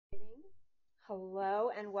Hello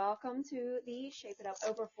and welcome to the Shape It Up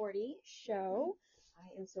Over 40 show. I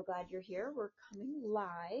am so glad you're here. We're coming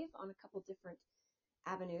live on a couple different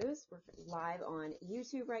avenues. We're live on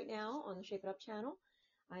YouTube right now on the Shape It Up channel.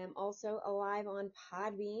 I am also live on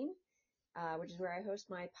Podbean, which is where I host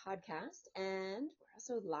my podcast. And we're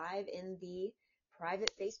also live in the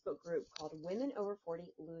private Facebook group called Women Over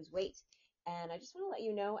 40 Lose Weight. And I just want to let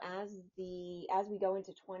you know, as we go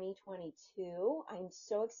into 2022, I'm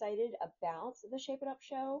so excited about the Shape It Up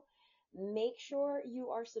show. Make sure you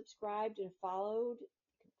are subscribed and followed. You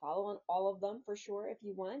can follow on all of them for sure if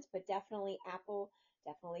you want, but definitely Apple,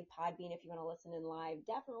 definitely Podbean if you want to listen in live,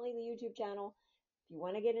 definitely the YouTube channel. If you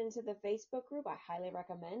want to get into the Facebook group, I highly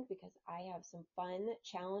recommend, because I have some fun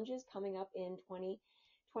challenges coming up in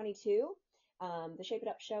 2022. The Shape It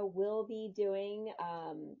Up show will be doing,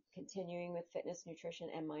 continuing with fitness, nutrition,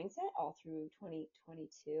 and mindset all through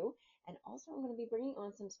 2022. And also I'm going to be bringing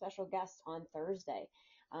on some special guests on Thursday.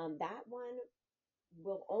 That one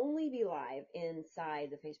will only be live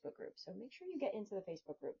inside the Facebook group. So make sure you get into the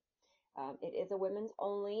Facebook group. It is a women's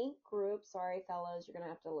only group. Sorry, fellows, you're going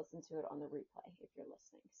to have to listen to it on the replay if you're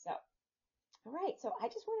listening. So, all right. So I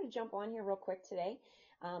just wanted to jump on here real quick today.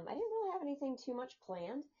 I didn't really have anything too much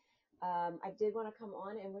planned. I did want to come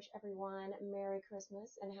on and wish everyone Merry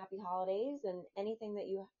Christmas and Happy Holidays, and anything that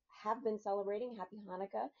you have been celebrating, Happy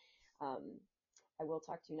Hanukkah. I will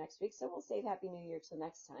talk to you next week, so we'll save Happy New Year till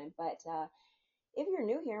next time. But if you're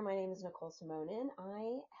new here, my name is Nicole Simonin.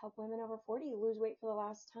 I help women over 40 lose weight for the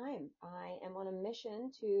last time. I am on a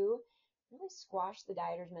mission to really squash the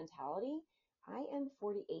dieter's mentality. I am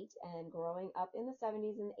 48, and growing up in the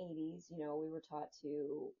 70s and 80s, we were taught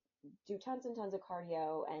to do tons and tons of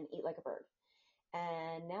cardio and eat like a bird.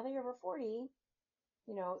 And now that you're over 40,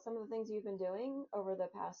 some of the things you've been doing over the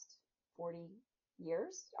past 40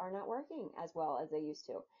 years are not working as well as they used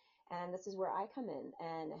to. And this is where I come in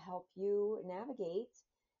and help you navigate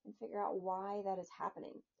and figure out why that is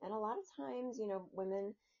happening. And a lot of times,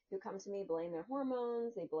 women who come to me blame their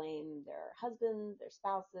hormones, they blame their husbands, their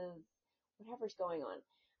spouses, whatever's going on.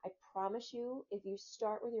 I promise you, if you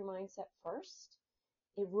start with your mindset first,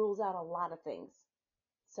 it rules out a lot of things.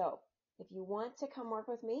 So if you want to come work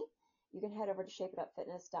with me, you can head over to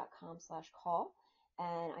shapeitupfitness.com/call.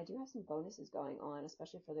 And I do have some bonuses going on,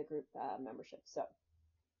 especially for the group membership. So,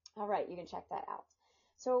 all right, you can check that out.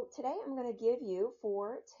 So today I'm going to give you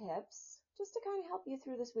 4 tips just to kind of help you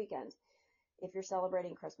through this weekend. If you're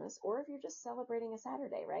celebrating Christmas, or if you're just celebrating a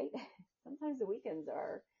Saturday, right? Sometimes the weekends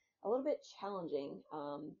are a little bit challenging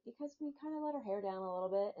because we kind of let our hair down a little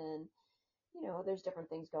bit, and there's different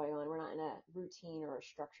things going on. We're not in a routine or a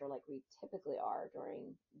structure like we typically are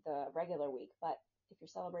during the regular week. But if you're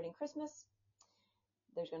celebrating Christmas,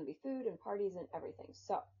 there's going to be food and parties and everything.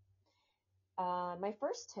 So my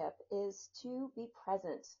first tip is to be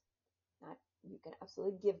present. You can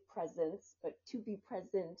absolutely give presents, but to be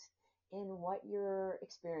present in what you're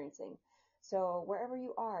experiencing. So wherever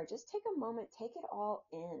you are, just take a moment, take it all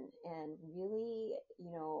in, and really,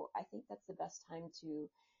 I think that's the best time to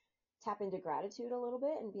tap into gratitude a little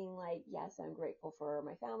bit and being like, yes, I'm grateful for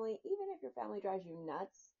my family. Even if your family drives you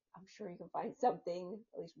nuts, I'm sure you can find something,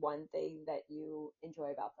 at least one thing that you enjoy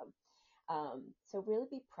about them. So really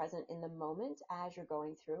be present in the moment as you're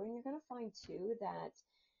going through, and you're going to find too that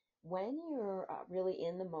when you're really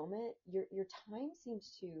in the moment, your time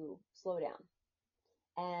seems to slow down,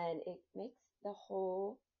 and it makes the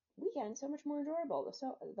whole weekend so much more enjoyable.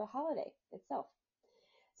 So the holiday itself.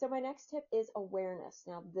 So my next tip is awareness.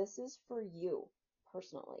 Now, this is for you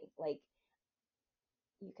personally. Like,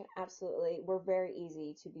 you can we're very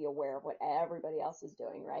easy to be aware of what everybody else is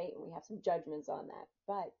doing, right? And we have some judgments on that.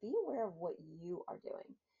 But be aware of what you are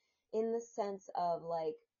doing, in the sense of,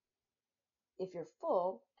 like, if you're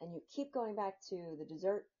full and you keep going back to the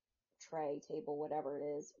dessert tray, table, whatever it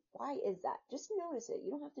is, why is that? Just notice it. You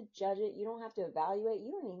don't have to judge it. You don't have to evaluate.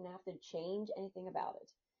 You don't even have to change anything about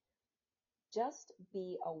it. Just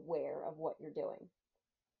be aware of what you're doing.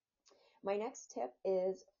 My next tip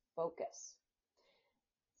is focus.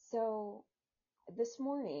 So this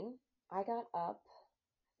morning I got up,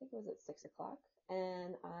 I think it was at 6 o'clock,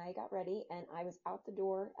 and I got ready, and I was out the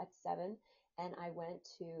door at 7, and I went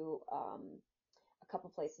to a couple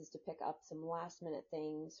places to pick up some last minute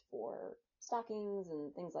things for stockings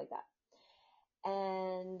and things like that.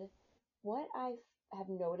 And what I have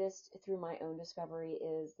noticed through my own discovery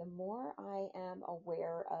is the more I am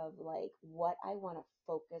aware of, like, what I want to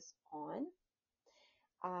focus on,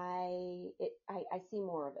 I see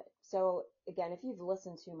more of it. So again, if you've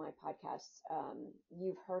listened to my podcasts,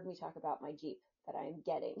 you've heard me talk about my Jeep that I'm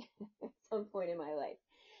getting at some point in my life,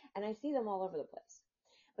 and I see them all over the place.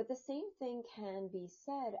 But the same thing can be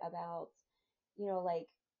said about, like,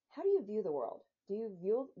 how do you view the world? Do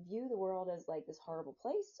you view the world as like this horrible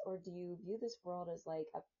place, or do you view this world as like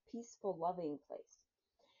a peaceful, loving place?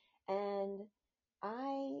 And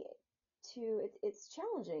I it's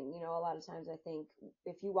challenging, a lot of times. I think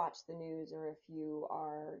if you watch the news, or if you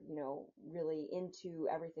are, really into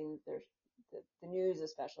everything there's the news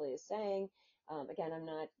especially is saying, again, I'm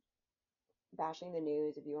not bashing the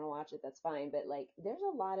news. If you want to watch it, that's fine. But like, there's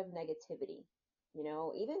a lot of negativity,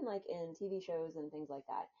 even like in TV shows and things like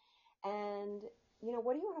that. And,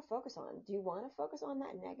 what do you want to focus on? Do you want to focus on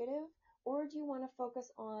that negative, or do you want to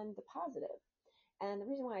focus on the positive? And the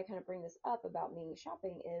reason why I kind of bring this up about me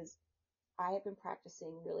shopping is I have been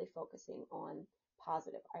practicing really focusing on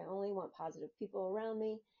positive. I only want positive people around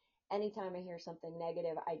me. Anytime I hear something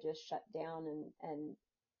negative, I just shut down and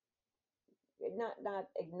not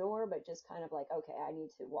ignore, but just kind of like, okay, I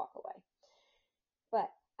need to walk away.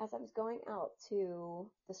 But as I was going out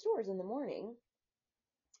to the stores in the morning,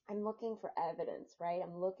 I'm looking for evidence, right?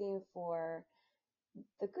 I'm looking for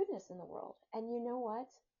the goodness in the world. And you know what?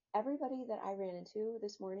 Everybody that I ran into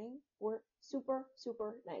this morning were super,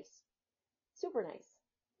 super nice. Super nice.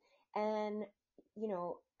 And,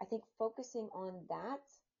 I think focusing on that,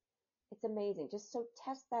 it's amazing. Just so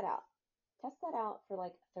test that out. Test that out for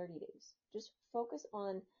like 30 days. Just focus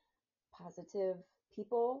on positive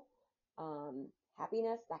people,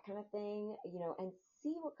 happiness, that kind of thing, and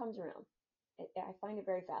see what comes around. I find it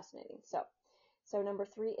very fascinating. So number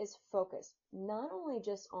 3 is focus. Not only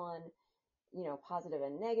just on, positive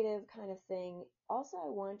and negative kind of thing. Also, I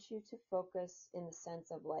want you to focus in the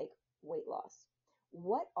sense of like weight loss.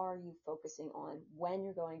 What are you focusing on when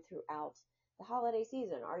you're going throughout the holiday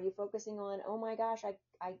season? Are you focusing on, oh my gosh,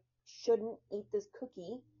 I shouldn't eat this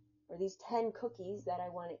cookie, or these 10 cookies that I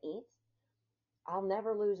want to eat? I'll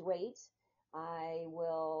never lose weight.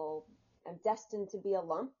 I'm destined to be a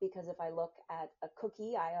lump because if I look at a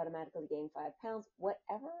cookie, I automatically gain 5 pounds.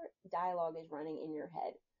 Whatever dialogue is running in your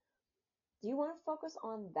head, do you want to focus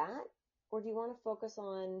on that? Or do you want to focus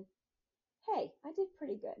on, hey, I did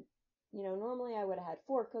pretty good. Normally I would have had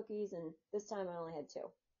 4 cookies and this time I only had 2,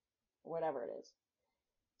 or whatever it is.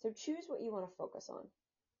 So choose what you want to focus on.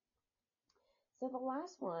 So the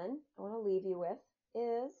last one I want to leave you with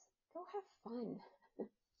is go have fun.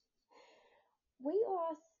 Weight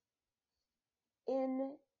loss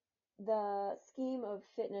in the scheme of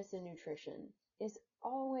fitness and nutrition is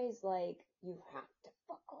always like, you have to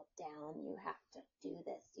buckle down, you have to do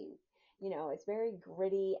this, it's very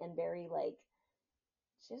gritty and very like,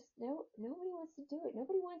 just nobody wants to do it.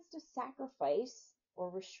 Nobody wants to sacrifice or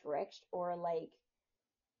restrict or like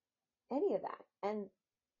any of that. And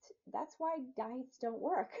that's why diets don't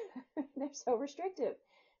work. They're so restrictive.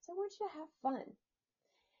 So I want you to have fun.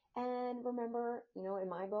 And remember, in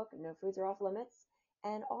my book, no foods are off limits.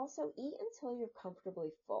 And also eat until you're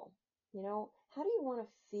comfortably full. How do you want to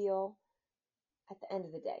feel at the end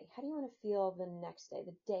of the day? How do you want to feel the next day,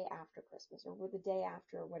 the day after Christmas, or the day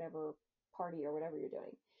after whatever party or whatever you're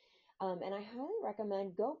doing? And I highly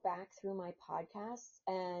recommend go back through my podcasts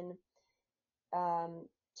and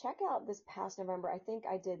check out this past November. I think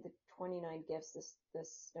I did the 29 gifts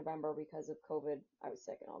this November because of COVID. I was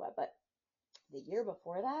sick and all that. But the year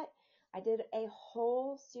before that, I did a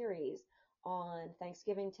whole series on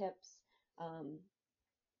Thanksgiving tips,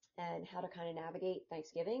 and how to kind of navigate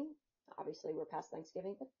Thanksgiving. Obviously, we're past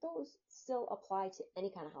Thanksgiving, but those still apply to any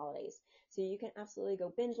kind of holidays. So you can absolutely go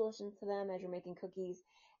binge listen to them as you're making cookies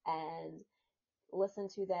and listen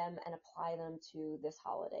to them and apply them to this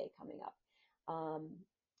holiday coming up.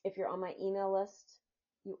 If you're on my email list,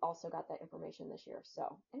 you also got that information this year.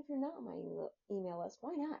 So, and if you're not on my email list,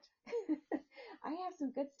 why not? I have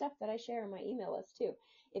some good stuff that I share on my email list too.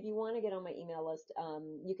 If you want to get on my email list,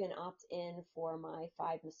 you can opt in for my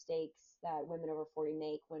 5 mistakes that women over 40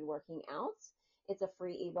 make when working out. It's a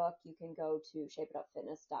free ebook. You can go to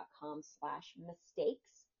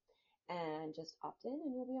shapeitupfitness.com/mistakes and just opt in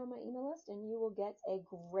and you'll be on my email list and you will get a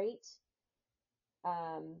great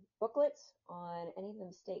booklet on any of the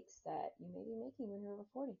mistakes that you may be making when you're over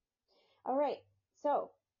 40. All right.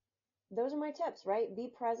 So those are my tips, right? Be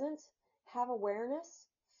present, have awareness,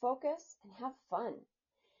 focus, and have fun.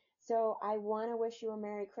 So I want to wish you a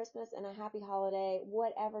Merry Christmas and a Happy Holiday,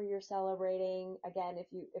 whatever you're celebrating. Again,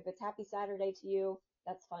 if it's Happy Saturday to you,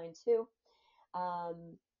 that's fine too.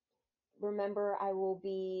 Remember, I will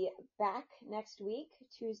be back next week,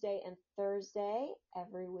 Tuesday and Thursday,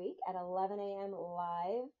 every week at 11 a.m.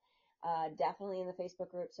 live, definitely in the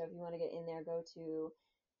Facebook group. So if you want to get in there,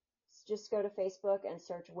 just go to Facebook and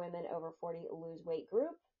search Women Over 40 Lose Weight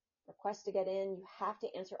group, request to get in. You have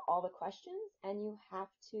to answer all the questions and you have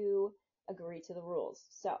to agree to the rules.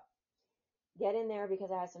 So get in there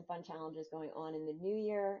because I have some fun challenges going on in the new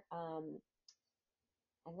year.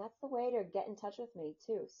 And that's the way to get in touch with me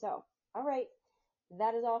too. So, all right.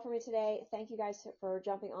 That is all for me today. Thank you guys for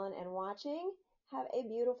jumping on and watching. Have a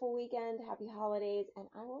beautiful weekend. Happy holidays. And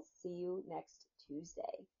I will see you next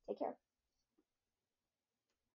Tuesday. Take care.